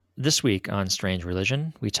This week on Strange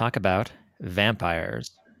Religion, we talk about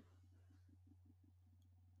vampires.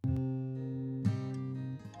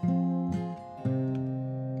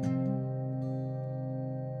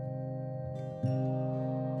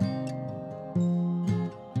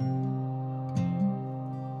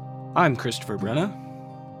 I'm Christopher Brenna,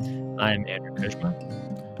 I'm Andrew Kushma.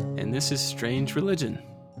 and this is Strange Religion.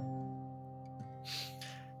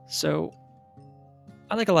 So,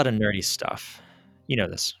 I like a lot of nerdy stuff. You know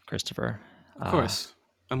this, Christopher. Of course,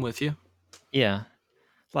 I'm with you. Yeah,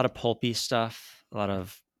 a lot of pulpy stuff, a lot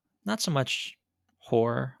of not so much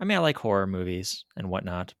horror. I mean, I like horror movies and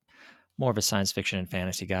whatnot. More of a science fiction and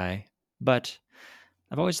fantasy guy. But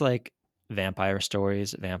I've always liked vampire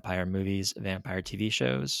stories, vampire movies, vampire TV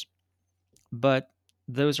shows. But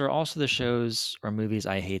those are also the shows or movies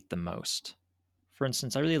I hate the most. For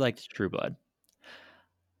instance, I really liked True Blood.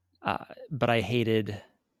 But I hated,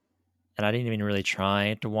 and I didn't even really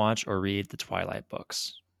try to watch or read the Twilight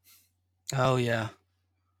books. Oh yeah.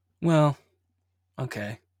 Well,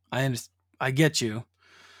 okay. I get you.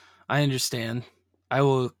 I understand. I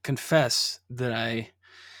will confess that I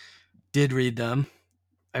did read them.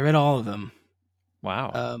 I read all of them.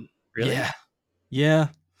 Wow. Really? Yeah. Yeah.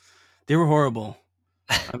 They were horrible.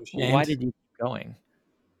 I'm Why ashamed. did you keep going?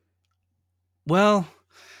 Well,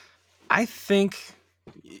 I think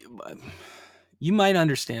you might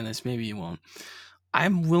understand this, maybe you won't.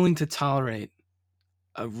 I'm willing to tolerate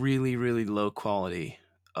a really, really low quality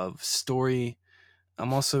of story.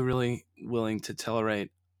 I'm also really willing to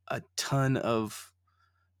tolerate a ton of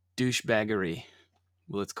douchebaggery,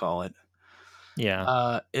 let's call it.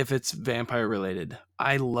 Yeah. If it's vampire related,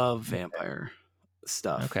 I love vampire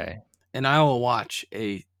stuff, Okay. and I will watch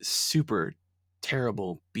a super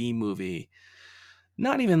terrible B movie.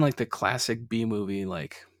 Not even like the classic B movie,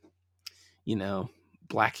 like you know,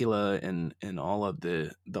 Blackula and all of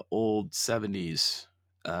the old '70s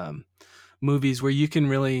um, movies where you can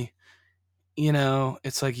really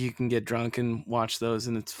it's like you can get drunk and watch those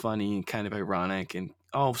and it's funny and kind of ironic and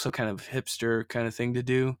also kind of hipster kind of thing to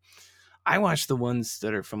do. I watch the ones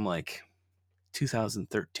that are from like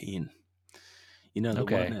 2013. The one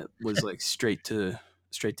Okay. that was like straight to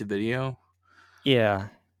video. Yeah.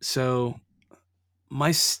 So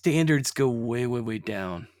my standards go way, way, way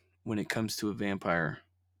down when it comes to a vampire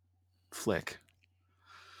flick.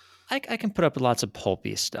 I can put up with lots of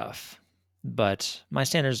pulpy stuff, but my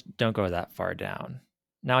standards don't go that far down.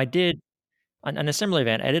 Now, I did, on a similar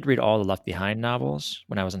event, I did read all the Left Behind novels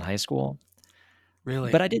when I was in high school, but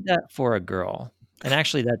Really? I did that for a girl. And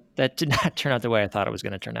actually, that did not turn out the way I thought it was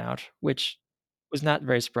going to turn out, which was not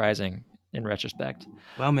very surprising in retrospect.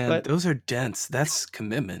 Wow, man, But those are dense. That's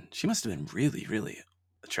commitment. She must have been really, really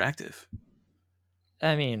attractive.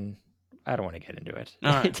 I mean, I don't want to get into it.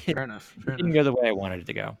 All right, It fair enough. it Fair didn't enough. go the way I wanted it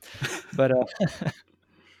to go. But,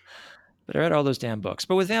 but I read all those damn books.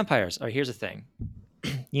 But with vampires, all right, here's the thing.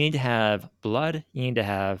 You need to have blood, you need to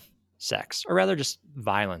have sex, or rather just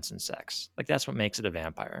violence and sex. Like, that's what makes it a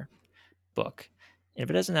vampire book. And if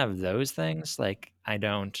it doesn't have those things, like, I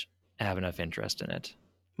don't have enough interest in it.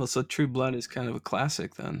 Well, so True Blood is kind of a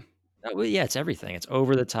classic then. Well, yeah, it's everything. It's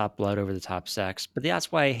over the top blood, over the top sex. But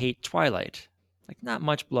that's why I hate Twilight. Like, not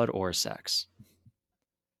much blood or sex.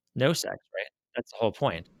 No sex, right? That's the whole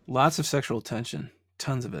point. Lots of sexual tension,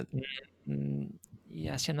 tons of it.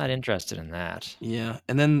 Yeah, see, I'm not interested in that. Yeah,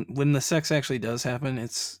 and then when the sex actually does happen,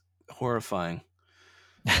 it's horrifying.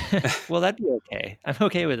 Well, that'd be okay. I'm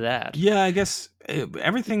okay with that. Yeah, I guess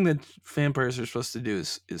everything that vampires are supposed to do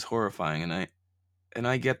is horrifying, and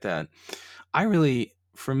I get that. I really,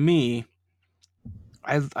 for me,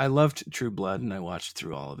 I loved True Blood, and I watched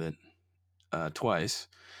through all of it twice.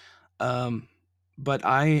 Um, but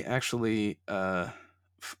I actually,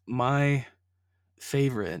 my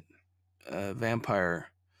favorite vampire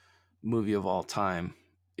movie of all time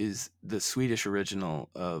is the Swedish original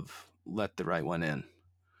of Let the Right One In.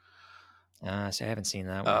 See, I haven't seen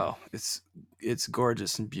that one. Oh, it's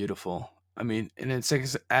gorgeous and beautiful. I mean, and it's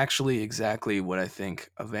actually exactly what I think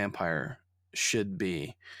a vampire should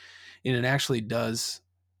be. And it actually does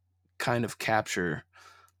kind of capture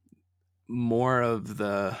more of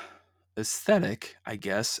the aesthetic, I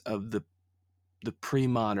guess, of the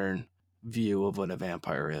pre-modern view of what a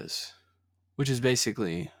vampire is, which is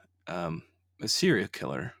basically a serial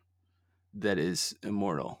killer that is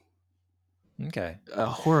immortal, Okay. a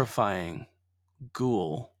horrifying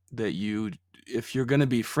ghoul that if you're going to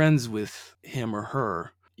be friends with him or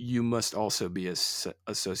her, you must also be a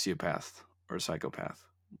sociopath or a psychopath.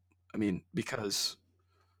 I mean, because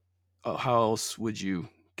how else would you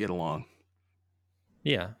get along?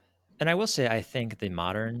 Yeah. And I will say, I think the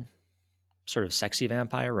modern sort of sexy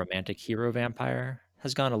vampire, romantic hero vampire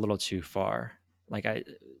has gone a little too far. Like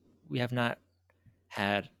we have not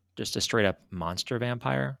had just a straight up monster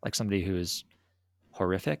vampire, like somebody who is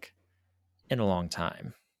horrific in a long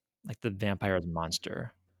time. Like the vampire is a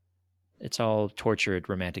monster. It's all tortured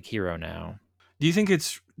romantic hero now. Do you think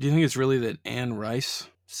it's really that Anne Rice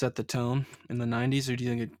set the tone in the 90s, or do you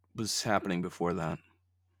think it was happening before that?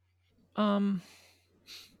 Um,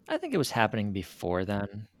 I think it was happening before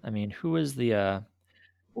then. I mean, what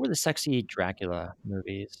were the sexy Dracula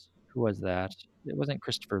movies? Who was that? It wasn't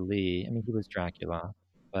Christopher Lee. I mean, he was Dracula,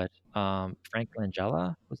 but, Frank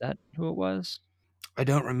Langella, was that who it was? I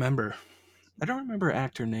don't remember. I don't remember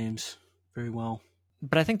actor names very well.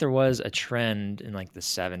 But I think there was a trend in, like, the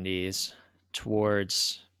 '70s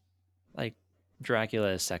towards, like,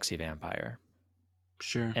 Dracula as sexy vampire,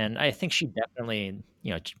 Sure. and I think she definitely,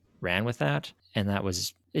 ran with that, and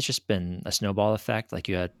it's just been a snowball effect, like,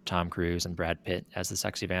 you had Tom Cruise and Brad Pitt as the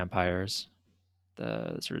sexy vampires,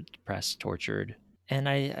 the sort of depressed, tortured. And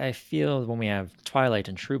I feel when we have Twilight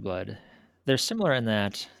and True Blood, they're similar in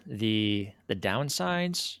that the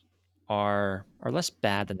downsides are less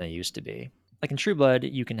bad than they used to be. Like in True Blood,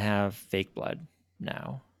 you can have fake blood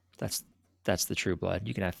now. That's that's the True Blood.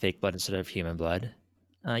 You can have fake blood instead of human blood.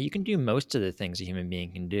 You can do most of the things a human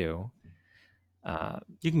being can do. Uh,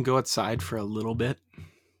 You can go outside for a little bit,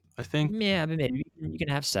 I think. yeah, but maybe you can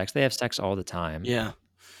have sex. They have sex all the time, Yeah.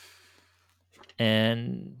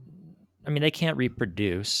 and I mean they can't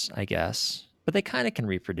reproduce, I guess, but they kind of can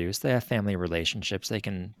reproduce. They have family relationships. They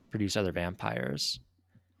can produce other vampires.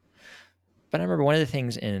 But I remember one of the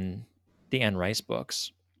things in the Anne Rice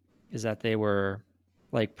books is that they were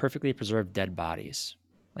like perfectly preserved dead bodies.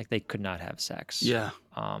 Like they could not have sex. Yeah.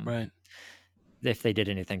 Um, Right. if they did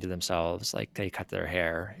anything to themselves, like they cut their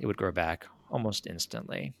hair, it would grow back almost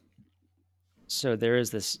instantly. So there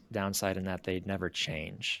is this downside in that they'd never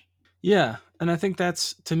change. Yeah, and I think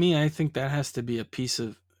that's to me. I think that has to be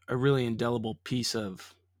a really indelible piece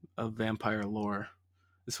of vampire lore.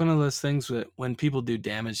 It's one of those things that when people do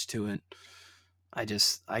damage to it,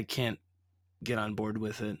 I can't get on board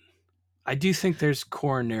with it. I do think there's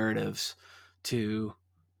core narratives to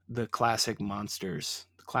the classic monsters,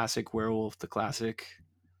 the classic werewolf, the classic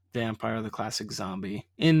vampire, the classic zombie.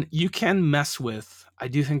 And you can mess with, I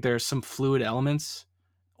do think there are some fluid elements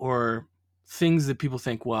or things that people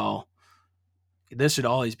think, well, this should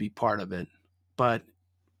always be part of it. But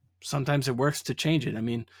sometimes it works to change it. I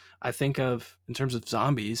mean, I think of, in terms of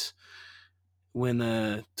zombies, when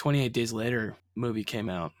the 28 Days Later movie came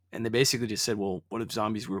out, and they basically just said, well, what if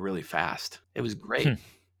zombies were really fast? It was great.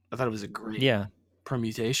 I thought it was a great Yeah.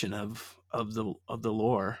 permutation of the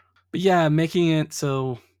lore. But yeah, making it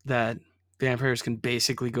so that vampires can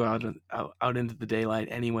basically go out into the daylight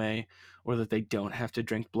anyway, or that they don't have to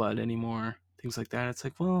drink blood anymore, things like that. It's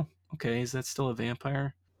like, well, okay, is that still a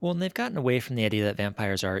vampire? Well, and they've gotten away from the idea that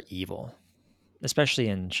vampires are evil, especially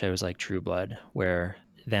in shows like True Blood, where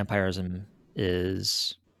vampirism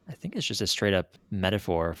is, I think it's just a straight up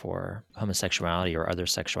metaphor for homosexuality or other Right.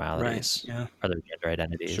 sexualities, Yeah. other gender Sure.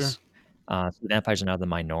 identities. So the vampires are now the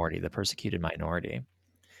minority, the persecuted minority.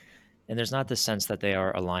 And there's not this sense that they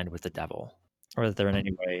are aligned with the devil or that they're in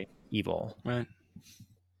any way evil. Right.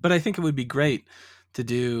 But I think it would be great to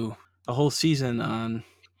do a whole season on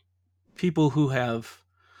people who have,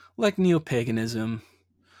 like, neo-paganism,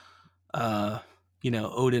 uh,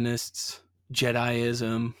 Odinists,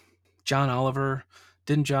 Jediism. John Oliver,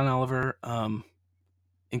 didn't John Oliver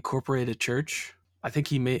incorporate a church? I think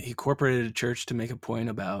he incorporated a church to make a point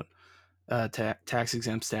about tax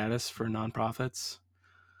exempt status for nonprofits.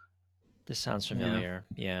 This sounds Yeah. familiar.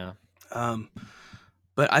 Yeah. Um,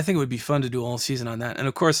 but I think it would be fun to do a whole season on that. And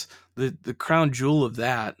of course, the crown jewel of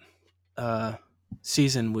that uh,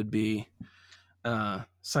 season would be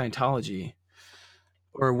Scientology,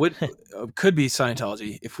 or would could be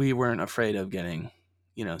Scientology if we weren't afraid of getting,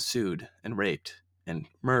 sued and raped and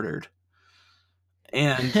murdered,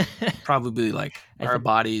 and probably like I our think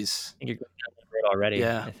bodies. you're going down that road already,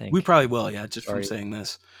 Yeah, I we think. probably will. Yeah, just from Sorry. saying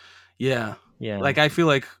this. Yeah, Yeah. like I feel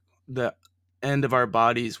like the end of our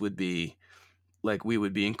bodies would be like we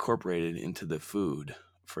would be incorporated into the food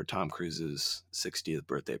for Tom Cruise's 60th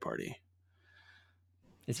birthday party.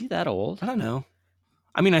 Is he that old? I don't know.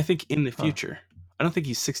 I mean, I think in the Huh. future. I don't think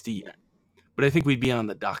he's 60 yet, but I think we'd be on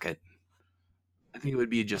the docket. I think it would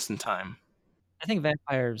be just in time. I think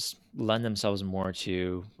vampires lend themselves more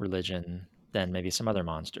to religion than maybe some other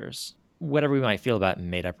monsters. Whatever we might feel about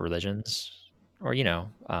made up religions, or,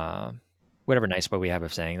 whatever nice way we have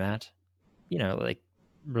of saying that, like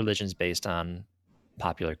religions based on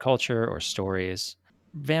popular culture or stories.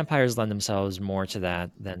 vampires lend themselves more to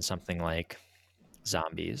that than something like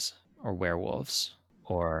zombies or werewolves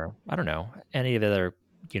or, I don't know, any of the other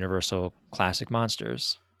universal classic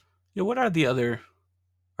monsters. Yeah, what are the other?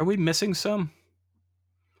 Are we missing some?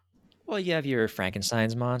 Well, you have your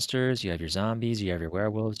Frankenstein's monsters, you have your zombies, you have your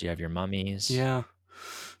werewolves, you have your mummies. Yeah,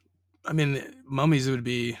 I mean, mummies would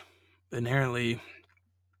be inherently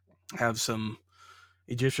have some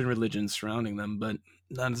Egyptian religion surrounding them, but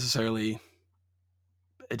not necessarily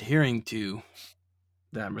adhering to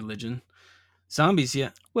that religion. Zombies,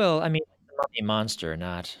 yeah, Well, I mean, like the mummy monster,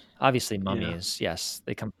 not obviously yeah, mummies, yes,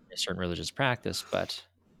 they come from a certain religious practice, but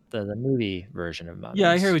the movie version of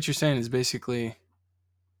yeah. I hear mummies. what you're saying. Is basically,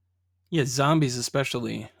 yeah, zombies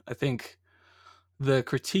especially. I think the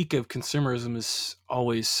critique of consumerism is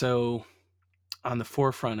always so on the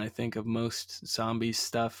forefront. I think of most zombie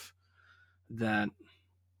stuff that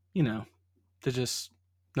you know there's just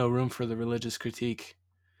no room for the religious critique.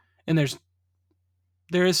 And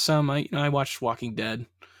there is some. I watched Walking Dead,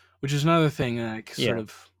 which is another thing. Like Yeah. sort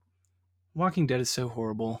of Walking Dead is so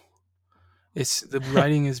horrible. It's the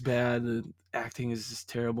writing is bad. The acting is just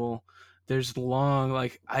terrible. There's long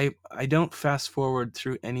I don't fast forward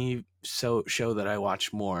through any show that I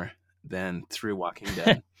watch more than through Walking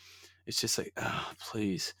Dead. It's just like, oh,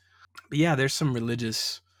 please. But yeah, there's some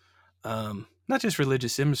religious, not just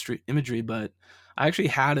religious imagery, but I actually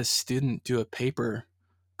had a student do a paper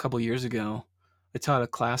a couple years ago. I taught a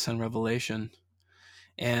class on Revelation,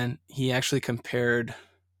 and he actually compared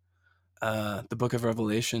the Book of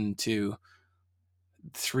Revelation to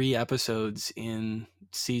 3 episodes in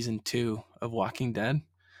season 2 of Walking Dead.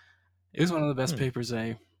 It was one of the best Hmm. papers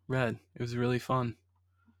I read. It was really fun.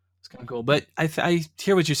 It's kind of cool. But I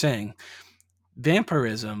hear what you're saying.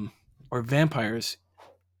 Vampirism or vampires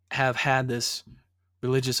have had this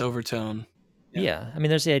religious overtone. Yeah. Yeah, I mean,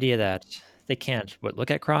 there's the idea that they can't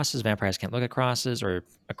look at crosses, vampires can't look at crosses, or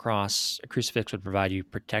a crucifix would provide you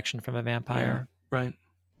protection from a Yeah. vampire. Right.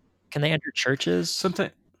 Can they enter churches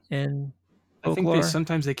Sometimes in I think they folklore?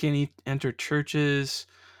 sometimes they can't enter churches.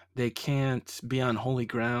 They can't be on holy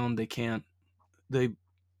ground. They can't. They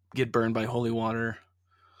get burned by holy water.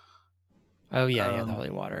 Oh, yeah, the Um, holy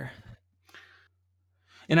water.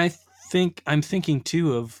 and I think I'm thinking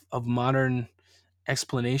too of modern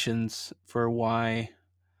explanations for why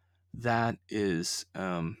that is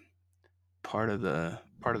part of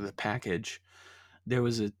the package. There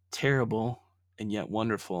was a terrible and yet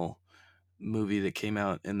wonderful movie that came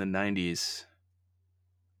out in the '90s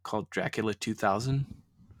called Dracula 2000.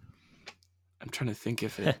 I'm trying to think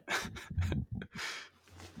if it.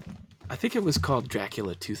 I think it was called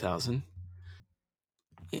Dracula 2000.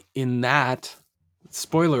 In that,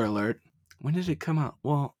 spoiler alert, when did it come out?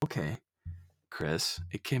 Well, okay, Chris,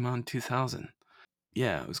 it came out in 2000.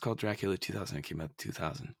 Yeah, it was called Dracula 2000. It came out in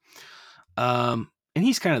 2000. And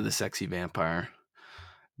he's kind of the sexy vampire,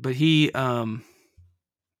 but he ends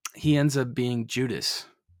up being Judas.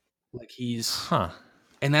 Like he's, Huh.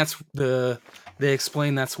 and they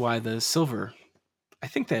explain that's why the silver. I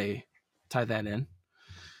think they tie that in.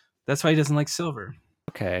 That's why he doesn't like silver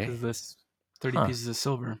Okay. because this 30 Huh. pieces of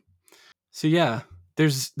silver. So yeah,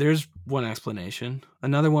 there's one explanation.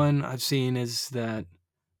 Another one I've seen is that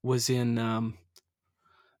was in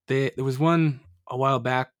there was one a while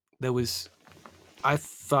back that was I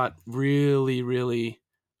thought really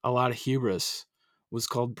a lot of hubris was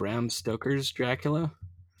called Bram Stoker's Dracula.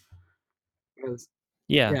 It was,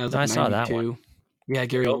 Yeah, yeah, it was no, like I saw that one. 92. Yeah,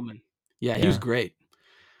 Gary Gary Oldman. Oldman. Yeah, he was Yeah. great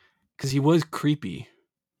because he was creepy.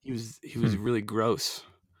 He was Hmm. really gross.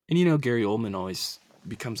 And Gary Oldman always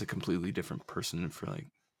becomes a completely different person for like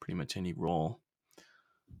pretty much any role.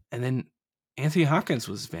 And then Anthony Hopkins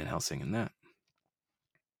was Van Helsing in that.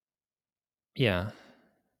 Yeah.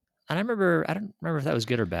 And I don't remember if that was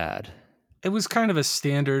good or bad. It was kind of a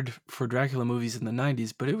standard for Dracula movies in the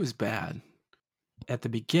 '90s, but it was bad. At the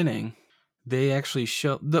beginning, they actually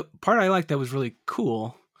show the part I liked that was really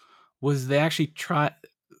cool was they actually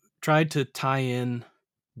tried to tie in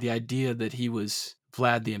the idea that he was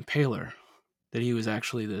Vlad the Impaler, that he was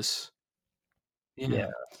actually this. Yeah, Yeah.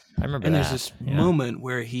 I remember And there's this that. Yeah. moment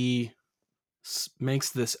where he makes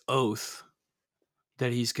this oath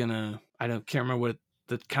that he's gonna. I don't can't remember what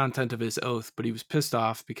the content of his oath, but he was pissed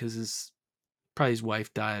off because his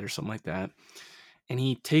wife died or something like that, and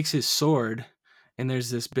he takes his sword, and there's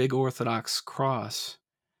this big Orthodox cross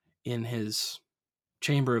in his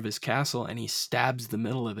chamber of his castle, and he stabs the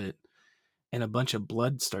middle of it, and a bunch of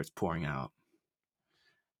blood starts pouring out,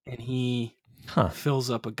 and he Huh. fills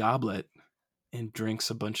up a goblet and drinks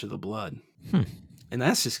a bunch of the blood, Hmm. and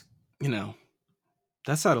that's just you know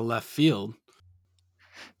that's out of left field.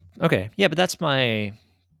 Okay, yeah, but that's my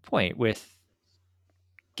point with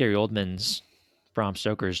Gary Oldman's Bram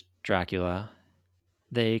Stoker's Dracula.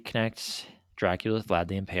 They connect Dracula with Vlad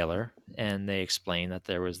the Impaler, and they explain that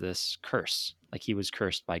there was this curse, like he was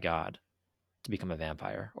cursed by God to become a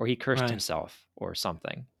vampire, or he cursed Right. himself, or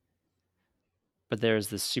something. But there's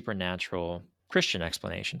this supernatural Christian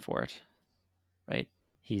explanation for it, right?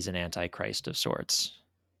 He's an antichrist of sorts.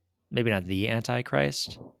 Maybe not the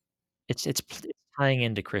antichrist. It's tying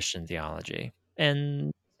into Christian theology.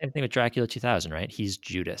 And same thing with Dracula 2000, right? He's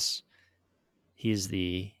Judas. He's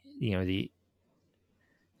the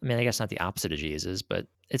I mean, I guess not the opposite of Jesus, but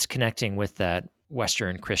it's connecting with that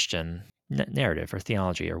Western Christian narrative or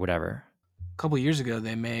theology or whatever. A couple years ago,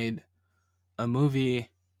 they made a movie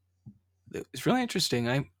that was really interesting.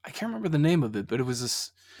 I can't remember the name of it, but it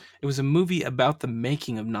was a movie about the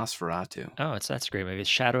making of Nosferatu. Oh, that's a great movie. It's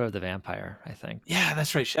Shadow of the Vampire, I think. Yeah,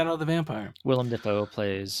 that's right. Shadow of the Vampire. Willem Dafoe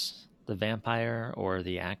plays the vampire or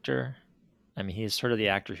the actor. I mean, he's sort of the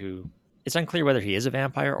actor who it's unclear whether he is a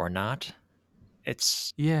vampire or not.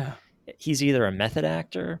 It's Yeah. he's either a method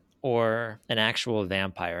actor or an actual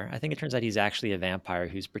vampire. I think it turns out he's actually a vampire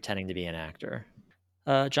who's pretending to be an actor.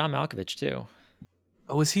 John Malkovich too.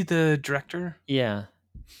 Oh, was he the director? Yeah,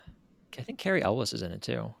 I think Carrie Ellis is in it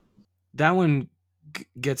too. That one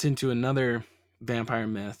gets into another vampire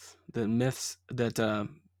myth. The myths that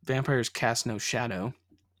vampires cast no shadow.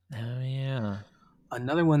 Oh yeah.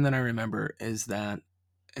 Another one that I remember is that,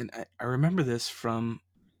 and I remember this from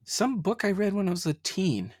some book I read when I was a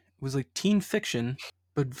teen. It was like teen fiction,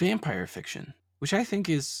 but vampire fiction, which I think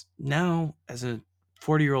is now, as a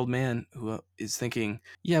 40-year-old man who is thinking,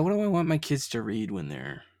 yeah, what do I want my kids to read when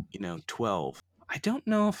they're, 12? I don't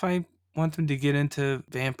know if I want them to get into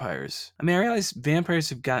vampires. I mean, I realize vampires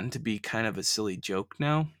have gotten to be kind of a silly joke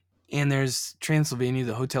now. And there's Transylvania,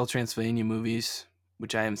 the Hotel Transylvania movies,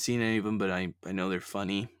 which I haven't seen any of them, but I know they're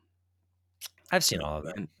funny. I've seen all of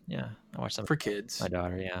them. And Yeah, I watched them for with my kids,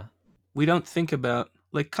 daughter. Yeah. we don't think about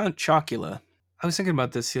like Count Chocula. I was thinking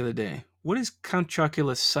about this the other day. What does Count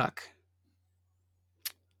Chocula suck?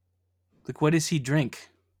 Like, what does he drink?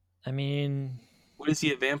 I mean, What is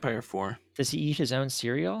he a vampire for? does he eat his own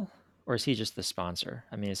cereal, or is he just the sponsor?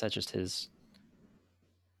 I mean, is that just his?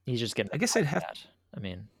 He's just getting I a guess cut of that. I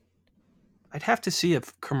mean, I'd have to see a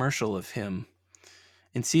commercial of him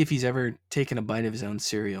and see if he's ever taken a bite of his own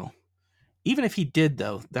cereal. Even if he did,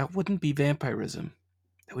 though, that wouldn't be vampirism.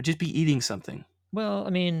 That would just be eating something. well, I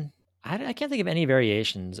mean, I can't think of any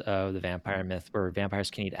variations of the vampire myth where vampires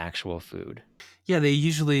can eat actual food. Yeah, they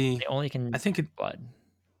usually. They only can I think drink it. blood,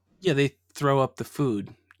 Yeah, they throw up the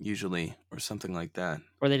food usually, or something like that.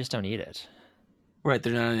 or they just don't eat it. Right,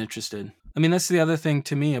 they're not interested. I mean, that's the other thing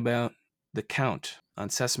to me about the Count on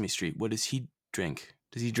Sesame Street. What does he drink?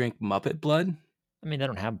 Does he drink Muppet blood? I mean, they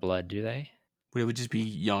don't have blood, do they? Would it just be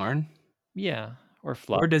yarn? Yeah, or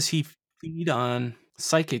fluff. Or does he feed on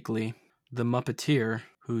psychically the Muppeteer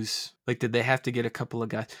who's like, did they have to get a couple of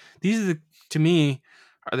guys? These are to me,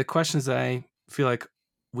 are the questions that I feel like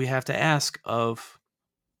we have to ask of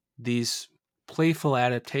these playful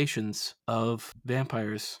adaptations of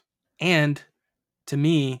vampires. And to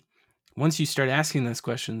me, once you start asking those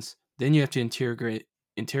questions, then you have to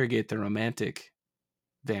interrogate the romantic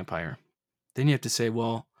vampire. Then you have to say,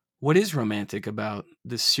 well, what is romantic about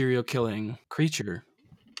this serial killing creature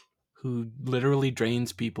who literally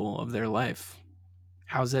drains people of their life?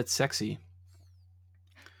 How's that sexy?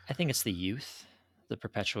 I think it's the youth, the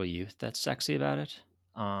perpetual youth that's sexy about it.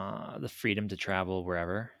 The freedom to travel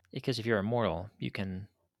wherever. Because if you're immortal, you can.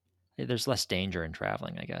 There's less danger in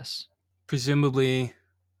traveling, I guess. Presumably,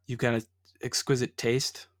 you've got an exquisite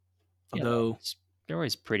taste. Yeah, Although, they're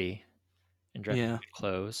always pretty and dressed yeah, in good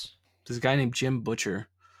clothes. there's a guy named Jim Butcher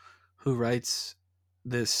who writes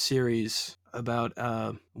this series about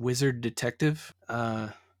a wizard detective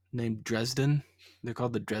named Dresden. They're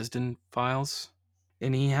called the Dresden Files.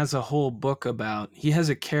 And he has a whole book about, he has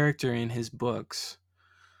a character in his books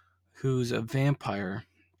who's a vampire.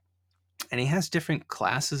 And he has different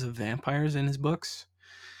classes of vampires in his books.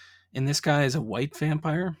 And this guy is a white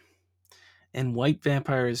vampire. And white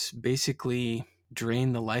vampires basically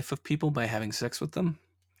drain the life of people by having sex with them.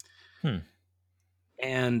 Hmm.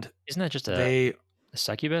 And Isn't that just they, a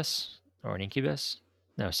succubus or an incubus?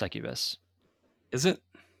 No, succubus. is it?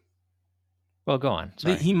 Well, go on.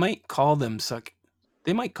 Sorry. He might call them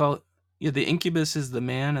They might call, yeah, the incubus is the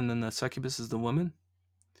man and then the succubus is the woman.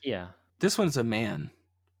 Yeah. This one's a man,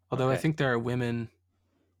 although I Okay. think there are women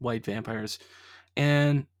white vampires,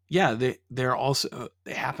 and yeah, they're also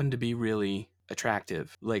they happen to be really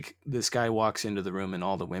attractive. Like this guy walks into the room and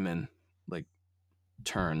all the women like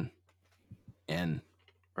turn and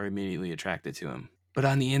are immediately attracted to him. But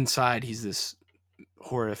on the inside, he's this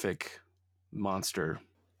horrific monster.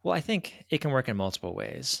 Well, I think it can work in multiple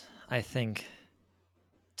ways. I think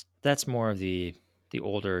that's more of the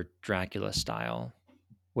older Dracula style,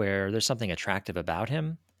 where there's something attractive about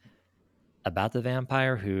him, about the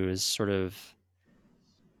vampire who is sort of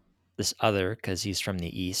this other because he's from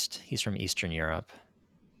the East. He's from Eastern Europe.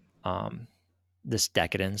 Um, this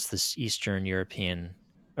decadence, this Eastern European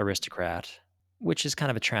aristocrat, which is kind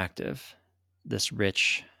of attractive. This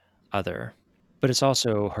rich other, but it's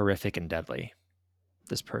also horrific and deadly.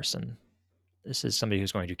 This person, this is somebody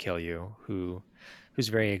who's going to kill you, whose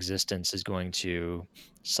very existence is going to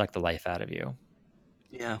suck the life out of you.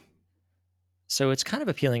 Yeah. So it's kind of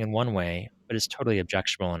appealing in one way, but it's totally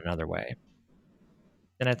objectionable in another way.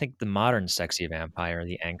 And I think the modern sexy vampire,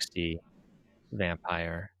 the angsty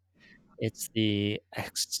vampire, it's the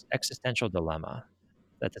existential dilemma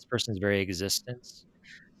that this person's very existence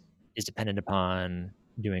is dependent upon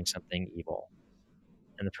doing something evil.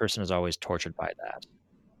 And the person is always tortured by that.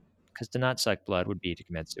 Because to not suck blood would be to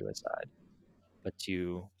commit suicide. But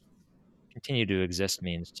to continue to exist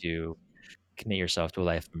means to commit yourself to a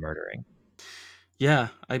life of murdering. Yeah.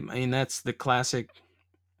 I mean, that's the classic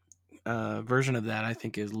version of that, I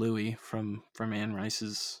think, is Louis from Anne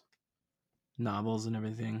Rice's novels and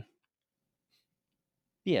everything.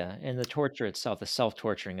 Yeah, and the torture itself, the self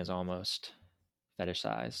torturing, is almost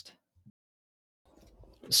fetishized.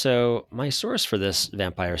 So, my source for this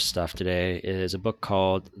vampire stuff today is a book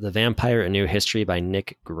called The Vampire A New History by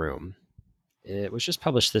Nick Groom. It was just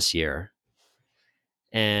published this year,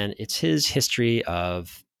 and it's his history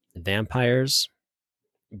of vampires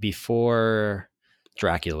before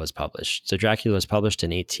Dracula was published. So, Dracula was published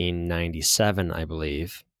in 1897, I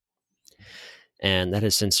believe, and that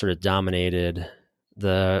has since sort of dominated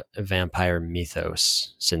the vampire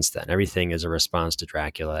mythos since then. Everything is a response to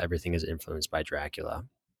Dracula, everything is influenced by Dracula.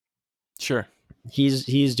 Sure.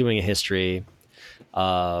 He's doing a history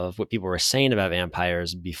of what people were saying about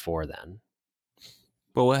vampires before then.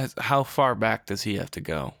 But how far back does he have to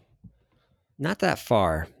go? Not that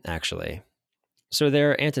far, actually. So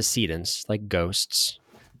there are antecedents like ghosts,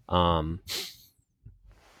 um,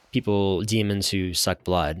 people, demons who suck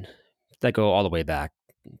blood that go all the way back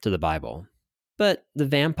to the Bible. But the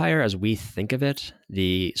vampire, as we think of it,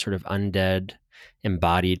 the sort of undead,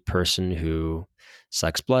 embodied person who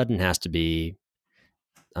sucks blood and has to be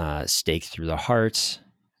staked through the heart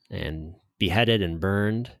and beheaded and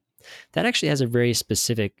burned, that actually has a very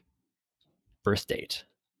specific birth date.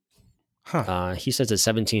 Huh. He says it's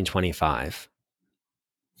 1725.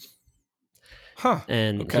 Huh.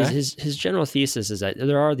 And Okay. his general thesis is that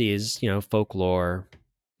there are these, folklore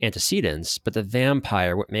antecedents, but the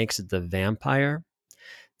vampire, what makes it the vampire,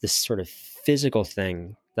 this sort of physical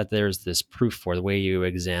thing that there's this proof for, the way you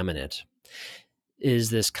examine it, is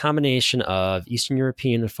this combination of Eastern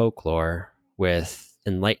European folklore with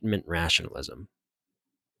Enlightenment rationalism.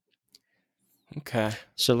 Okay.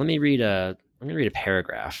 So let me read a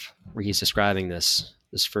paragraph where he's describing this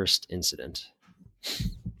first incident.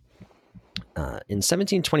 In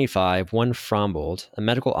 1725, one Frombold, a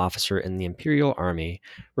medical officer in the Imperial Army,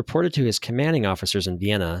 reported to his commanding officers in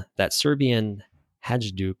Vienna that Serbian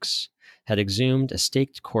Hajduks had exhumed a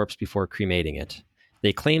staked corpse before cremating it.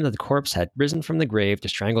 They claimed that the corpse had risen from the grave to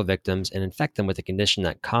strangle victims and infect them with a condition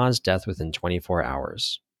that caused death within 24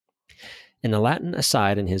 hours. In a Latin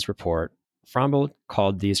aside in his report, Frombold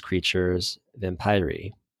called these creatures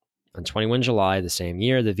vampiri. On 21 July the same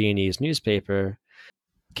year, the Viennese newspaper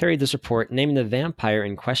carried this report, naming the vampire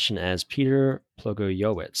in question as Peter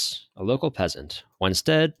Plogoyowicz, a local peasant. Once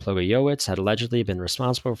dead, Plogoyowicz had allegedly been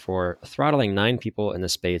responsible for throttling 9 people in the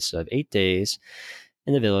space of 8 days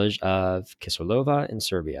in the village of Kisolova in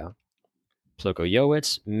Serbia.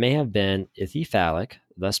 Plogoyowicz may have been ichthyophallic,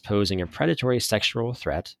 thus posing a predatory sexual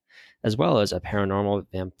threat, as well as a paranormal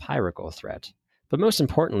vampirical threat. But most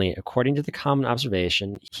importantly, according to the common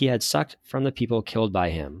observation, he had sucked from the people killed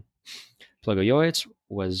by him. Plogoyowicz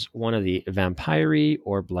was one of the vampiri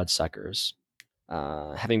or bloodsuckers.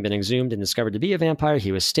 Having been exhumed and discovered to be a vampire,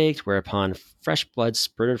 he was staked, whereupon fresh blood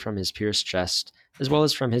spurted from his pierced chest, as well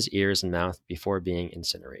as from his ears and mouth, before being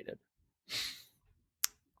incinerated.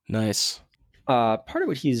 Nice. Part of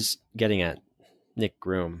what he's getting at, Nick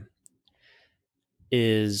Groom,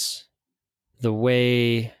 is the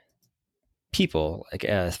way people, like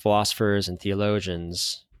philosophers and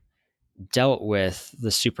theologians, dealt with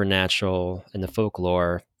the supernatural and the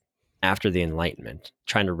folklore after the Enlightenment,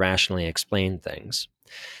 trying to rationally explain things.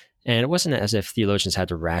 And it wasn't as if theologians had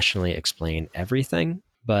to rationally explain everything,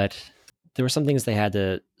 but there were some things they had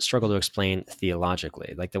to struggle to explain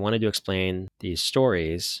theologically. Like they wanted to explain these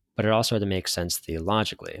stories, but it also had to make sense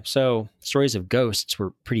theologically. So stories of ghosts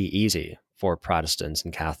were pretty easy for Protestants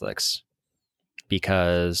and Catholics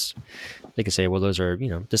because they could say, well, those are,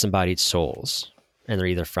 disembodied souls, and they're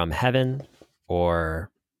either from heaven or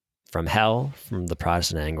from hell from the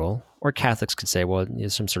Protestant angle, or Catholics could say, well,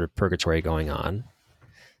 there's some sort of purgatory going on.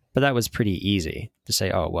 But that was pretty easy to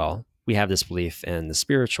say, oh, well, we have this belief in the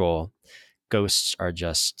spiritual. Ghosts are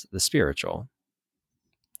just the spiritual.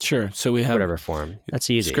 Sure. So we have whatever form. That's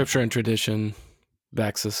easy. Scripture and tradition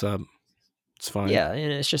backs us up. It's fine. Yeah,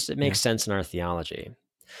 and it makes sense in our theology.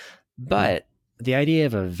 But the idea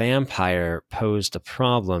of a vampire posed a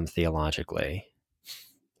problem theologically.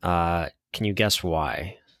 Can you guess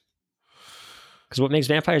why? Because what makes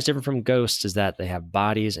vampires different from ghosts is that they have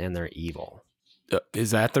bodies and they're evil.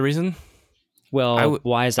 Is that the reason? Well,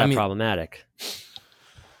 why is that problematic?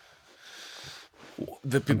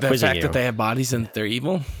 The fact that they have bodies and they're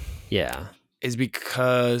evil? Yeah. Is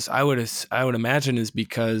because I would imagine is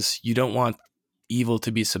because you don't want evil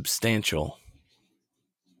to be substantial.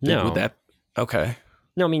 No. Would that okay.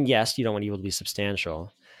 No, I mean, yes, you don't want evil to be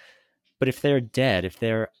substantial. But if they're dead, if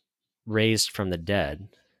they're raised from the dead,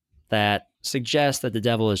 that suggests that the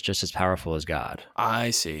devil is just as powerful as God.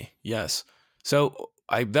 I see. Yes. So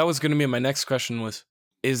that was going to be my next question was,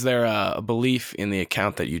 is there a belief in the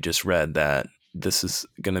account that you just read that this is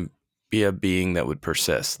going to be a being that would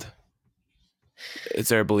persist? Is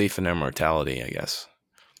there a belief in immortality, I guess?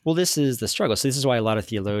 Well, this is the struggle. So this is why a lot of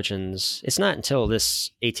theologians, it's not until this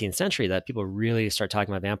 18th century that people really start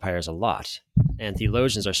talking about vampires a lot. And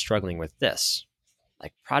theologians are struggling with this.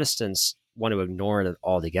 Like Protestants want to ignore it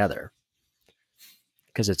altogether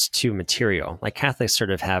because it's too material. Like Catholics sort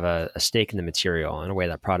of have a stake in the material in a way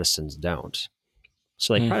that Protestants don't.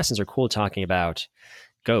 So like Protestants are cool talking about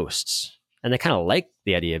ghosts, and they kind of like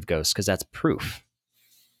the idea of ghosts because that's proof.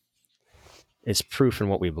 It's proof in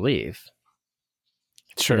what we believe.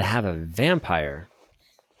 Sure. But to have a vampire,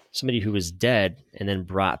 somebody who was dead and then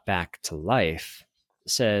brought back to life,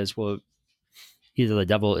 says, well, either the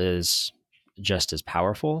devil is just as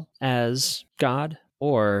powerful as God,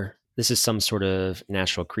 or this is some sort of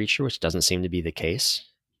natural creature, which doesn't seem to be the case.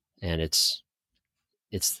 And it's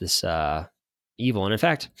this evil. And in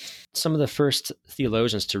fact, some of the first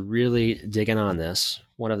theologians to really dig in on this,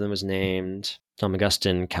 one of them was named Dom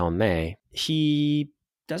Augustin Calmet. He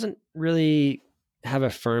doesn't really have a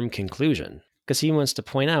firm conclusion because he wants to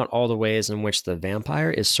point out all the ways in which the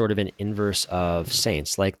vampire is sort of an inverse of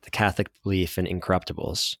saints, like the Catholic belief in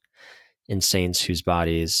incorruptibles, in saints whose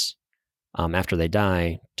bodies, after they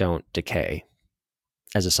die, don't decay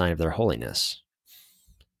as a sign of their holiness.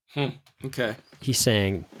 Okay. He's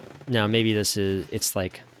saying, now maybe it's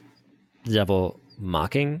like the devil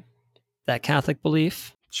mocking that Catholic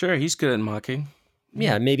belief. Sure, he's good at mocking.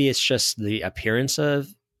 Yeah, maybe it's just the appearance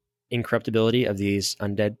of incorruptibility of these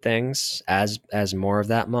undead things as more of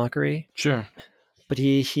that mockery. Sure. But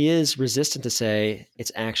he is resistant to say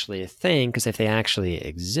it's actually a thing, because if they actually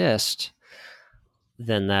exist,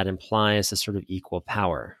 then that implies a sort of equal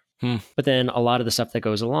power. But then a lot of the stuff that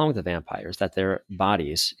goes along with the vampires, that their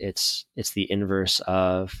bodies, it's the inverse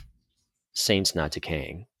of saints not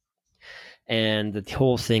decaying. And the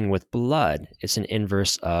whole thing with blood, it's an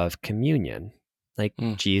inverse of communion. Like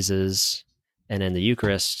Jesus and in the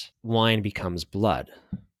Eucharist, wine becomes blood.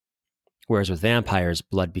 Whereas with vampires,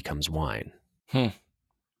 blood becomes wine.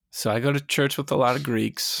 So I go to church with a lot of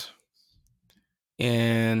Greeks,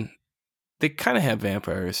 and they kind of have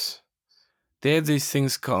vampires. They have these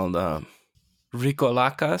things called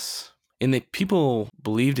rikolakas, and people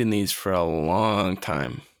believed in these for a long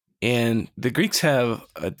time. And the Greeks have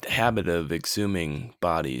a habit of exhuming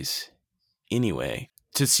bodies anyway,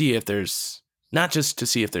 to see if there's, not just to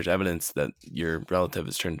see if there's evidence that your relative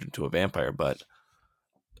has turned into a vampire, but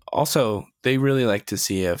also they really like to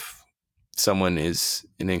see if someone is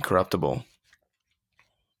an incorruptible.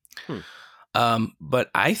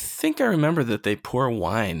 But I think I remember that they pour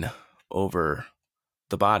wine over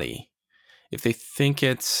the body. If they think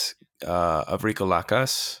it's of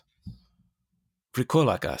Rikolakas, if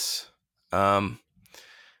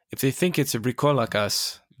they think it's a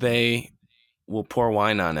Rikolakas, they will pour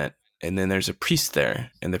wine on it, and then there's a priest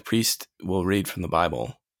there, and the priest will read from the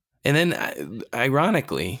Bible. And then,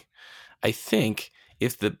 ironically, I think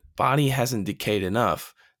if the body hasn't decayed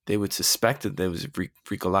enough, they would suspect that there was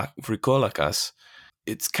Rikolakas.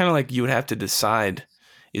 It's kind of like you would have to decide,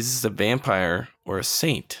 is this a vampire or a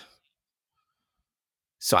saint?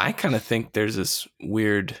 So I kind of think there's this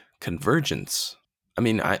weird convergence. I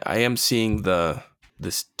mean, I am seeing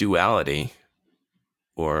this duality.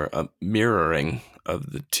 or a mirroring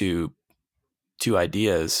of the two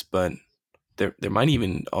ideas, but there might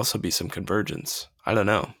even also be some convergence. I don't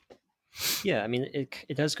know. Yeah, I mean,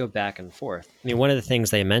 it does go back and forth. I mean, one of the things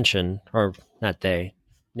they mention, or not they,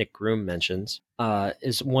 Nick Groom mentions,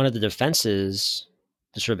 is one of the defenses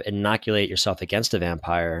to sort of inoculate yourself against a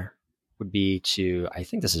vampire would be to, I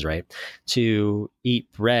think this is right, to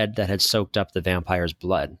eat bread that had soaked up the vampire's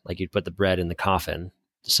blood. Like you'd put the bread in the coffin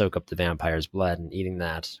to soak up the vampire's blood, and eating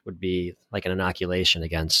that would be like an inoculation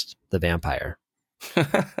against the vampire.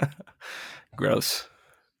 Gross.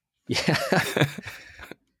 Yeah.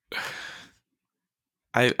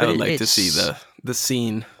 I would like to see the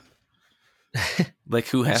scene. Like,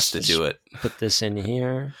 who has to do it? Put this in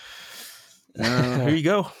here. Here you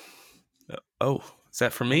go. Oh, is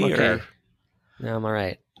that for me? Okay. Or no, I'm all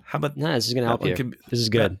right. How about no? This is gonna help you. This is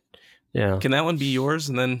good. Yeah. Can that one be yours,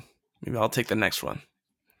 and then maybe I'll take the next one?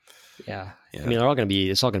 Yeah. I mean, it's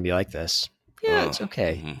all gonna be like this. Yeah, it's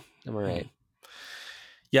okay. Mm-hmm. I'm all right.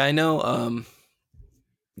 Yeah, I know.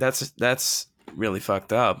 That's really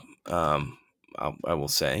fucked up. I will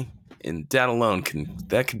say, and that alone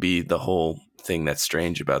could be the whole thing that's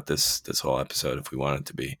strange about this whole episode, if we want it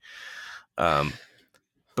to be. But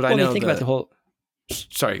I know think about the whole.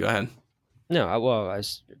 Sorry, go ahead. No, I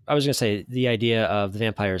was gonna say the idea of the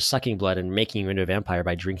vampire sucking blood and making you into a vampire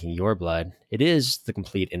by drinking your blood. It is the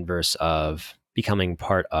complete inverse of becoming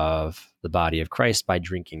part of the body of Christ by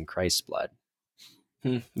drinking Christ's blood.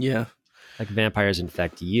 Yeah, like vampires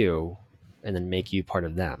infect you and then make you part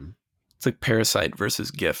of them. It's like parasite versus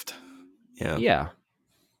gift. Yeah. Yeah.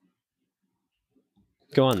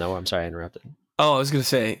 Go on though. I'm sorry I interrupted. Oh, I was gonna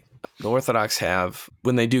say the Orthodox have,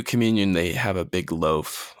 when they do communion, they have a big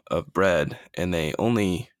loaf of bread, and they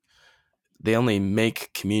only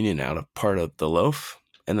make communion out of part of the loaf,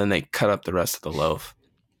 and then they cut up the rest of the loaf.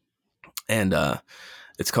 And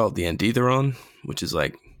it's called the anditheron, which is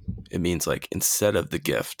like, it means like instead of the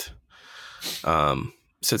gift.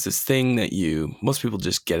 So it's this thing that most people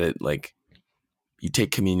just get it, like you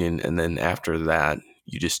take communion, and then after that,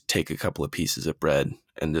 you just take a couple of pieces of bread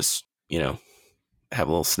and just, have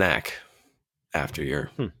a little snack after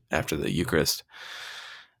after the Eucharist.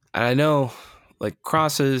 And I know, like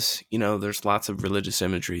crosses, there's lots of religious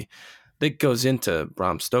imagery that goes into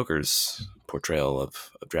Bram Stoker's portrayal of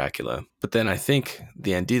Dracula. But then I think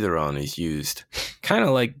the anditheron is used kind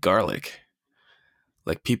of like garlic.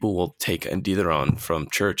 Like people will take anditheron from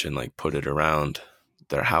church and like put it around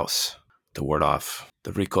their house to ward off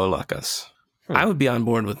the ricolacas. I would be on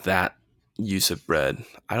board with that use of bread.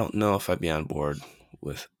 I don't know if I'd be on board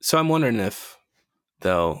with. So I'm wondering if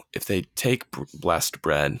they take blessed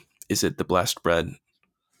bread, is it the blessed bread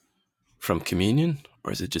from communion,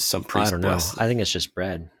 or is it just some priest? I don't know. I think it's just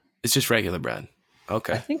bread. It's just regular bread.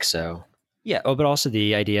 Okay. I think so. Yeah. Oh, but also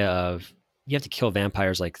the idea of you have to kill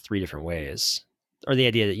vampires like 3 different ways. Or the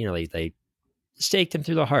idea that, they staked him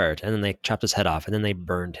through the heart, and then they chopped his head off, and then they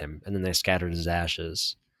burned him, and then they scattered his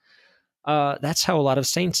ashes. That's how a lot of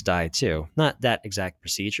saints die too. Not that exact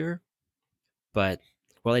procedure, but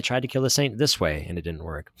they tried to kill the saint this way, and it didn't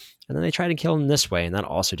work. And then they tried to kill him this way, and that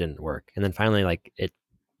also didn't work. And then finally, it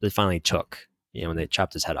finally took, when they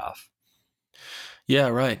chopped his head off. Yeah,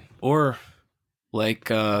 right. Or like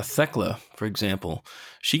Thecla, for example,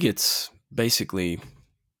 she gets basically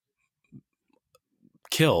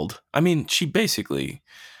killed. I mean, she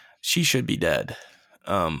should be dead.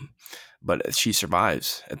 But she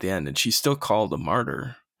survives at the end, and she's still called a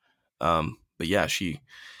martyr. But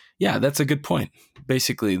yeah, that's a good point.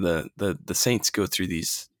 Basically, the saints go through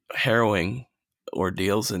these harrowing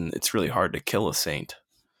ordeals, and it's really hard to kill a saint.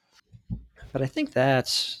 But I think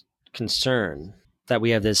that's concern that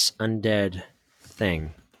we have this undead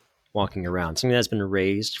thing walking around, something that's been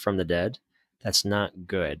raised from the dead. That's not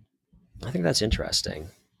good. I think that's interesting.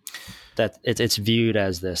 That it's viewed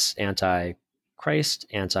as this anti-Christ,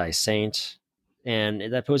 anti-saint,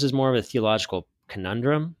 and that poses more of a theological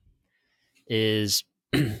conundrum. Is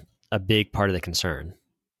a big part of the concern.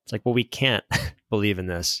 It's like, well, we can't believe in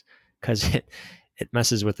this because it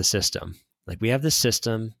messes with the system. Like, we have this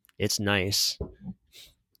system. It's nice.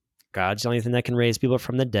 God's the only thing that can raise people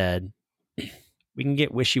from the dead. We can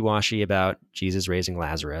get wishy-washy about Jesus raising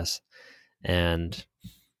Lazarus and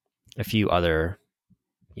a few other,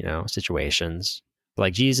 situations. But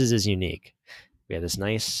like, Jesus is unique. We have this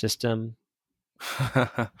nice system,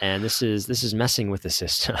 and this is messing with the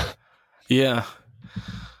system. Yeah.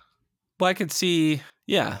 Well, I could see.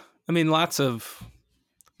 Yeah, I mean, lots of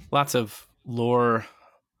lore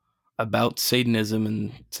about Satanism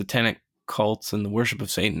and satanic cults and the worship of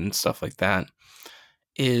Satan and stuff like that.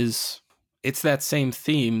 It's that same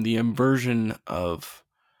theme, the inversion of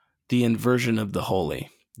the inversion of the holy,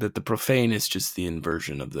 that the profane is just the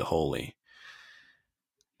inversion of the holy.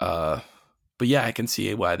 But yeah, I can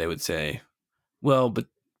see why they would say, well, but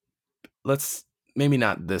let's maybe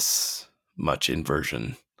not this much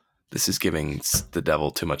inversion. This is giving the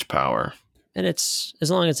devil too much power. And it's, as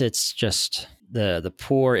long as it's just the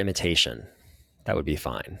poor imitation, that would be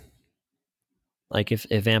fine. Like if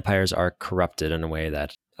vampires are corrupted in a way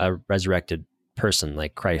that a resurrected person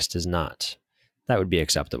like Christ is not, that would be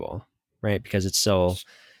acceptable, right? Because it's still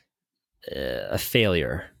a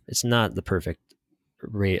failure. It's not the perfect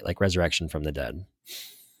like resurrection from the dead.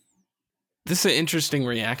 This is an interesting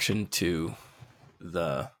reaction to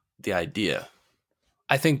the idea.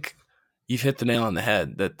 I think you've hit the nail on the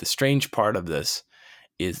head, that the strange part of this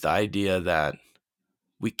is the idea that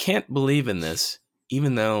we can't believe in this,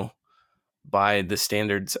 even though by the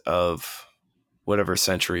standards of whatever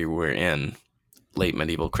century we're in, late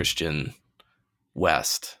medieval Christian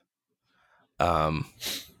West,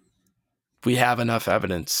 we have enough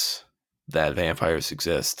evidence that vampires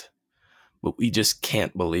exist, but we just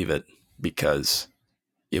can't believe it because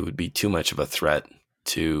it would be too much of a threat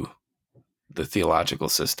to the theological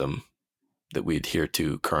system that we adhere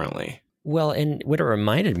to currently. Well, and what it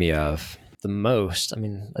reminded me of the most, I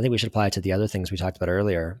mean, I think we should apply it to the other things we talked about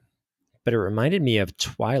earlier, but it reminded me of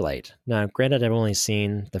Twilight. Now, granted, I've only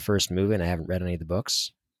seen the first movie and I haven't read any of the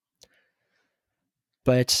books,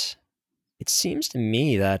 but it seems to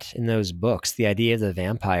me that in those books, the idea of the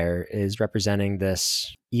vampire is representing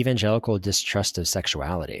this evangelical distrust of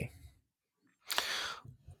sexuality.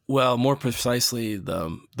 Well, more precisely,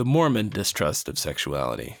 the Mormon distrust of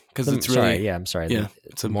sexuality, because it's really I'm sorry. Yeah,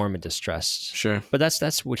 it's a Mormon distrust. Sure, but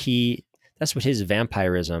that's what his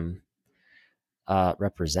vampirism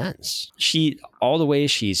represents. All the ways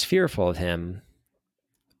she's fearful of him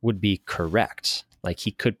would be correct. Like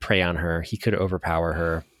he could prey on her, he could overpower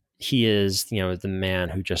her. He is, the man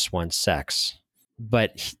who just wants sex.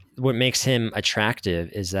 But what makes him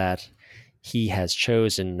attractive is that he has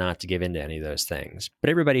chosen not to give in to any of those things. But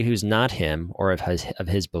everybody who's not him or of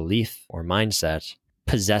his belief or mindset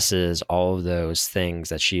possesses all of those things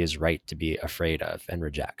that she is right to be afraid of and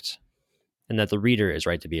reject. And that the reader is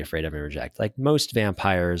right to be afraid of and reject. Like most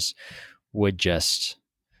vampires would just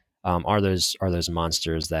are those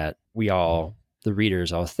monsters that the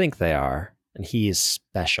readers all think they are, and he is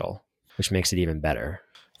special, which makes it even better.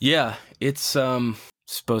 Yeah, it's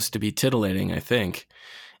supposed to be titillating, I think,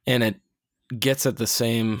 and it gets at the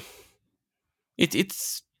same.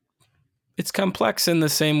 It's complex in the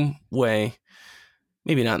same way,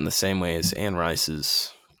 maybe not in the same way as Anne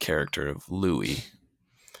Rice's character of Louis.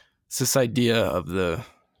 It's this idea of the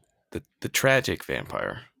tragic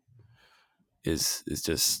vampire is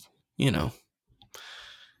just,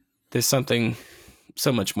 there's something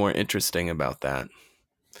so much more interesting about that.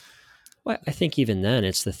 Well, I think even then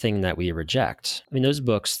it's the thing that we reject. I mean, those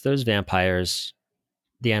books, those vampires,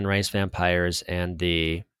 the Anne Rice vampires and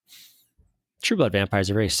the True Blood vampires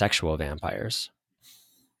are very sexual vampires.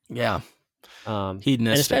 Yeah. Hedonistic. And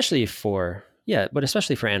especially for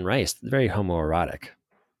Anne Rice, very homoerotic.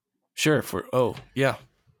 Sure. For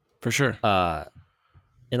sure.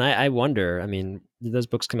 And I wonder, I mean, did those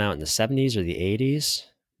books come out in the 70s or the 80s?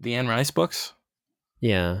 The Anne Rice books?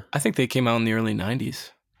 Yeah. I think they came out in the early 90s.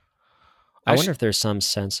 I wonder if there's some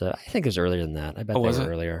sense of, I think it was earlier than that. I bet they were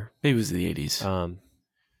earlier. Maybe it was the 80s.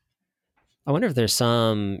 I wonder if there's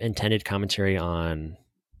some intended commentary on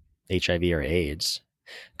HIV or AIDS.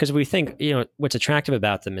 Because we think, what's attractive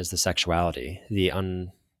about them is the sexuality, the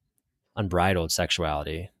unbridled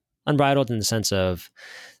sexuality. Unbridled in the sense of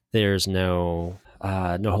there's no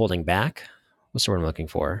holding back. What's the word I'm looking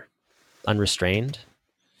for? Unrestrained?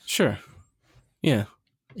 Sure. Yeah.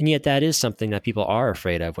 And yet that is something that people are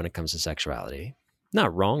afraid of when it comes to sexuality.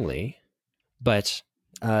 Not wrongly, but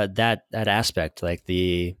that aspect, like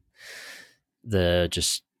the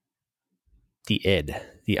id,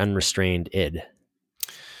 the unrestrained id.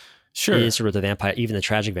 Sure. Is sort of the vampire, even the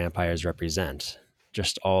tragic vampires represent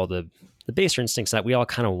just all the baser instincts that we all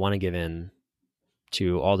kind of want to give in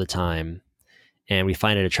to all the time. And we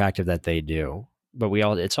find it attractive that they do, but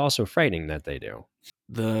it's also frightening that they do.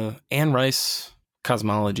 The Anne Rice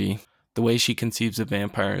cosmology, the way she conceives of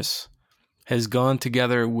vampires, has gone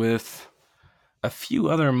together with a few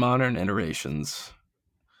other modern iterations.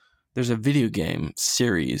 There's a video game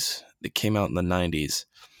series that came out in the 90s,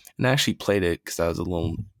 and I actually played it because I was a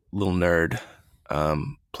little nerd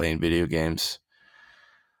playing video games.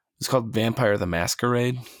 It's called Vampire the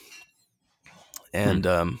Masquerade. And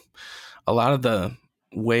a lot of the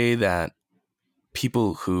way that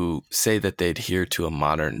people who say that they adhere to a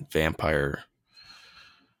modern vampire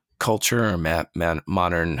culture or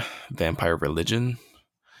modern vampire religion,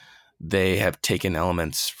 they have taken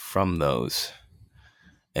elements from those.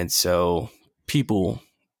 And so people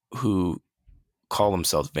who call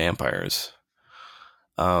themselves vampires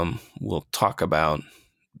will talk about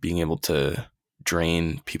being able to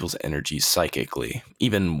drain people's energy psychically,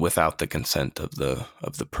 even without the consent of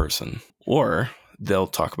the person. Or they'll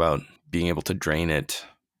talk about being able to drain it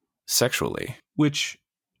sexually, which,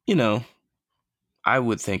 you know, I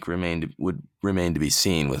would think would remain to be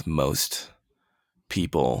seen with most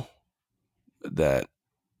people. That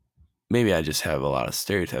maybe I just have a lot of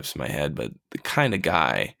stereotypes in my head, but the kind of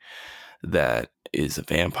guy that is a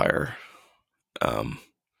vampire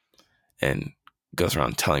and goes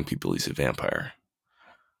around telling people he's a vampire,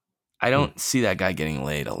 I don't see that guy getting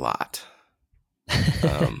laid a lot.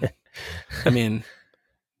 I mean,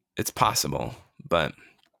 it's possible, but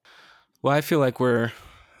well, I feel like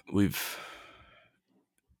we've,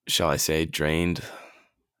 shall I say, drained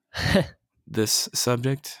this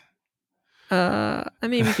subject. I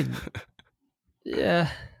mean, we could. Yeah,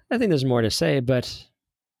 I think there's more to say, but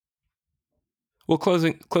Well,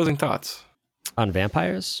 closing thoughts on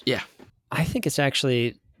vampires. Yeah, I think it's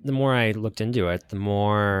actually, the more I looked into it, the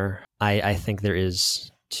more I think there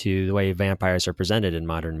is to the way vampires are presented in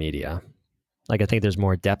modern media. Like, I think there's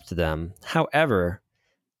more depth to them. However,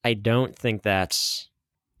 I don't think I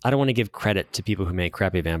don't want to give credit to people who make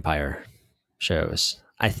crappy vampire shows.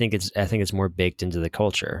 I think it's more baked into the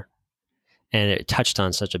culture. And it touched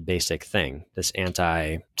on such a basic thing, this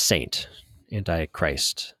anti-saint,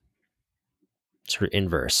 anti-Christ sort of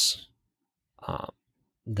inverse,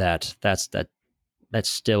 that's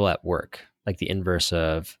still at work, like the inverse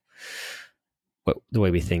of the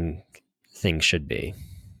way we think things should be.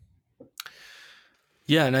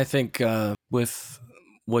 Yeah, and I think with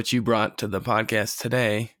what you brought to the podcast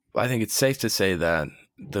today, I think it's safe to say that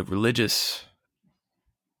the religious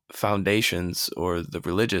foundations or the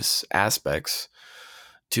religious aspects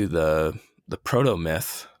to the proto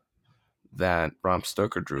myth that Bram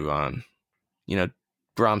Stoker drew on,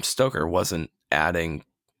 Bram Stoker wasn't adding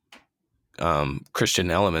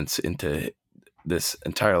Christian elements into this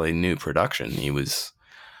entirely new production. He was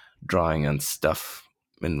drawing on stuff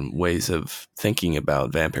and ways of thinking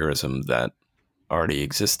about vampirism that already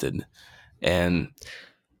existed. And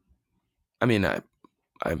I mean, I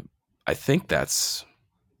think that's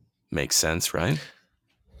makes sense, right?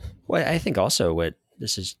 Well, I think also what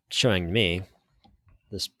this is showing me,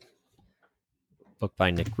 this book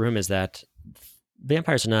by Nick Groom, is that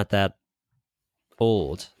vampires are not that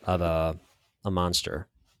old of a monster.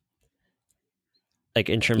 Like,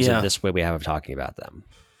 in terms of this way we have of talking about them.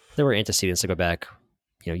 There were antecedents that go back,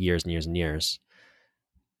 years and years and years.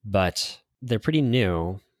 But they're pretty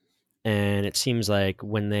new. And it seems like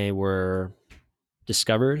when they were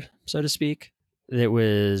discovered, so to speak, it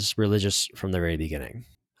was religious from the very beginning.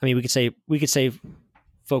 I mean, we could say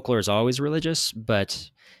folklore is always religious, but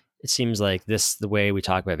it seems like the way we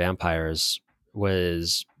talk about vampires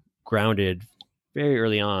was grounded very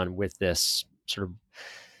early on with this sort of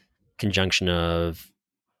conjunction of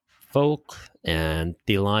folk and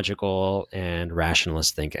theological and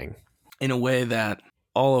rationalist thinking. In a way that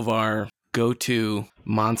all of our go-to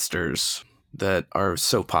monsters that are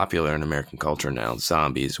so popular in American culture now,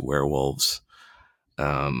 zombies, werewolves,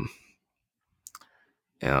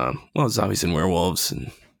 zombies and werewolves,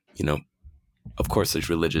 and of course there's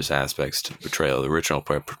religious aspects to the original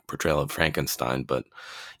portrayal of Frankenstein, but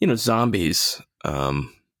zombies,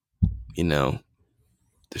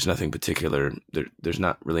 there's nothing particular. There's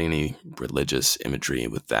not really any religious imagery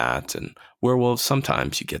with that. And werewolves,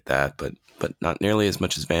 sometimes you get that, but not nearly as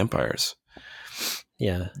much as vampires.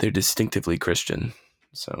 Yeah, they're distinctively Christian.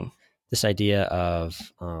 So this idea of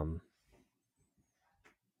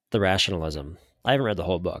the rationalism. I haven't read the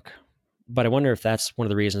whole book, but I wonder if that's one of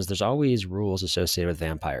the reasons there's always rules associated with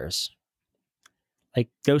vampires. Like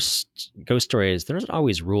ghost stories, there's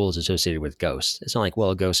always rules associated with ghosts. It's not like, well,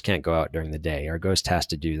 a ghost can't go out during the day, or a ghost has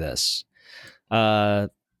to do this. It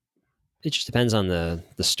just depends on the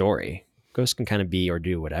story. Ghosts can kind of be or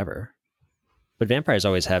do whatever. But vampires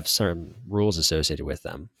always have some rules associated with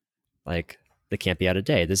them. Like, they can't be out a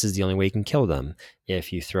day. This is the only way you can kill them.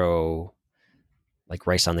 If you throw like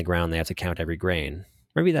rice on the ground, they have to count every grain.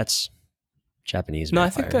 Maybe that's Japanese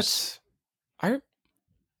vampires. No, I think that's...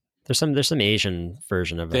 There's some Asian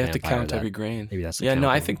version of they have to count every grain. Maybe that's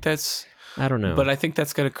I think that's... I don't know. But I think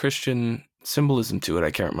that's got a Christian symbolism to it.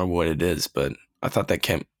 I can't remember what it is, but I thought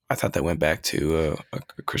that went back to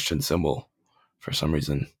a Christian symbol for some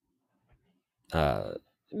reason.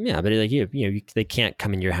 Yeah, but like they can't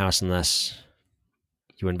come in your house unless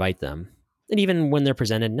you invite them. And even when they're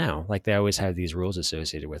presented now, like they always have these rules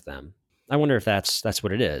associated with them. I wonder if that's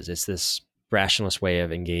what it is. It's this rationalist way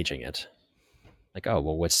of engaging it. Like, oh,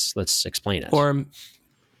 well, let's explain it. Or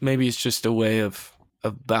maybe it's just a way of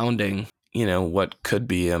bounding, what could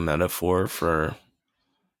be a metaphor for,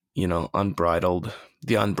 the unbridled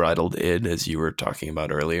id, as you were talking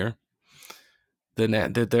about earlier.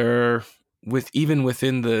 That there are, even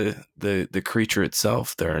within the creature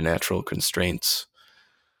itself, there are natural constraints,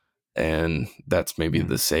 and that's maybe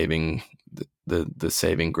the saving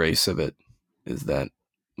grace of it, is that,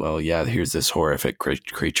 well, yeah, here's this horrific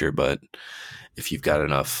creature, but if you've got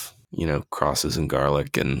enough, crosses and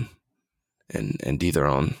garlic and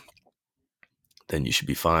Ditheron, then you should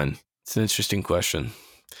be fine. It's an interesting question.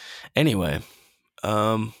 Anyway,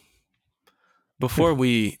 before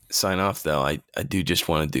we sign off, though, I do just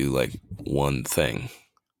want to do like one thing,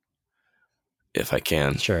 if I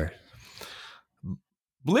can. Sure.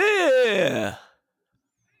 Bleh!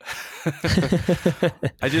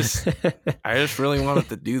 I just really wanted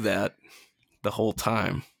to do that the whole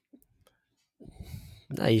time.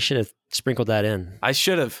 No, you should have sprinkled that in. I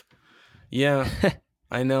should have. Yeah,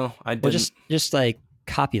 I know. I did. Well, just like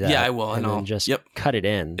copy that. Yeah, I will. And then just cut it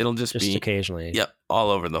in. It'll just be occasionally. Yep, all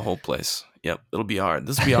over the whole place. Yep, it'll be hard.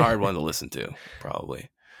 This will be a hard one to listen to, probably.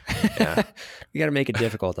 Yeah, we got to make it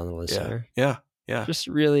difficult on the listener. Yeah. Just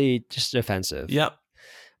really, just offensive. Yep.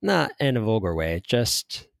 Not in a vulgar way.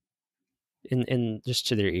 Just in just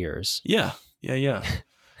to their ears. Yeah. Yeah.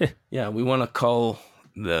 We want to call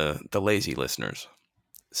the lazy listeners.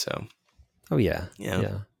 So. Oh yeah.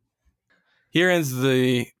 Here ends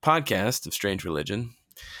the podcast of Strange Religion.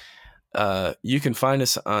 You can find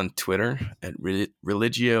us on Twitter at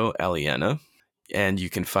Religio Aliena, and you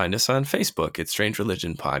can find us on Facebook at Strange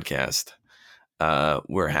Religion Podcast.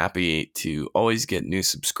 We're happy to always get new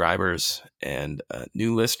subscribers and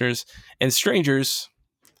new listeners and strangers,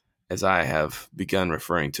 as I have begun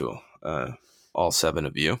referring to all 7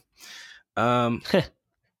 of you.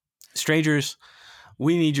 Strangers,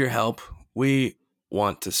 we need your help. We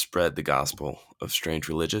want to spread the gospel of Strange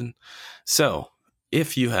Religion. So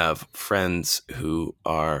if you have friends who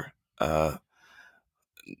are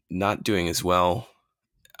not doing as well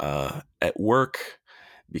at work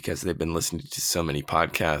because they've been listening to so many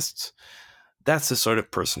podcasts, that's the sort of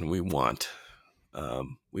person we want.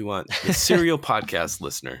 We want the serial podcast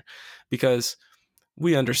listener, because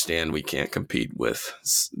we understand we can't compete with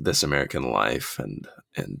This American Life and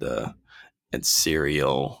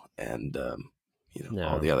Serial and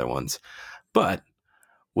all the other ones, but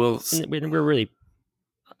we're really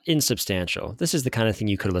insubstantial. This is the kind of thing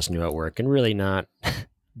you could listen to at work and really not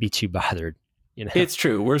be too bothered. It's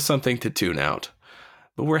true. We're something to tune out,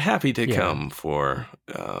 but we're happy to come for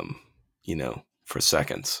for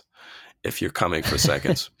seconds, if you're coming for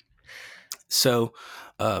seconds. So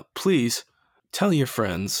please tell your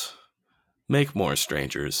friends, make more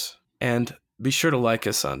strangers, and be sure to like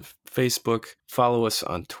us on Facebook, follow us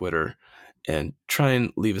on Twitter, and try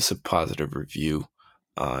and leave us a positive review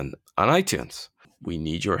on iTunes. We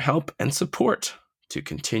need your help and support to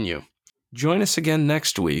continue. Join us again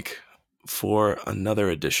next week for another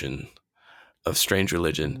edition of Strange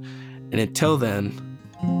Religion. And until then,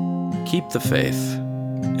 keep the faith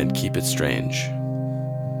and keep it strange.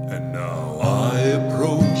 And now I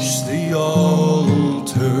approach the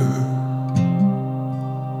altar.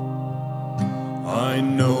 I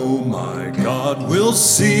know my God will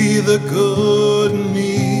see the good in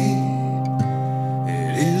me.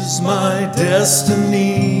 It is my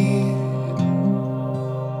destiny.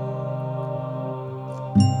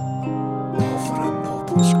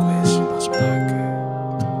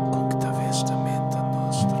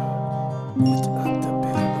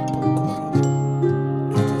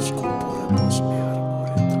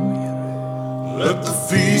 Let the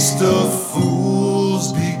feast of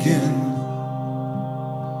fools begin.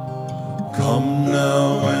 Come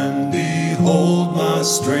now and behold my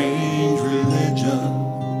strange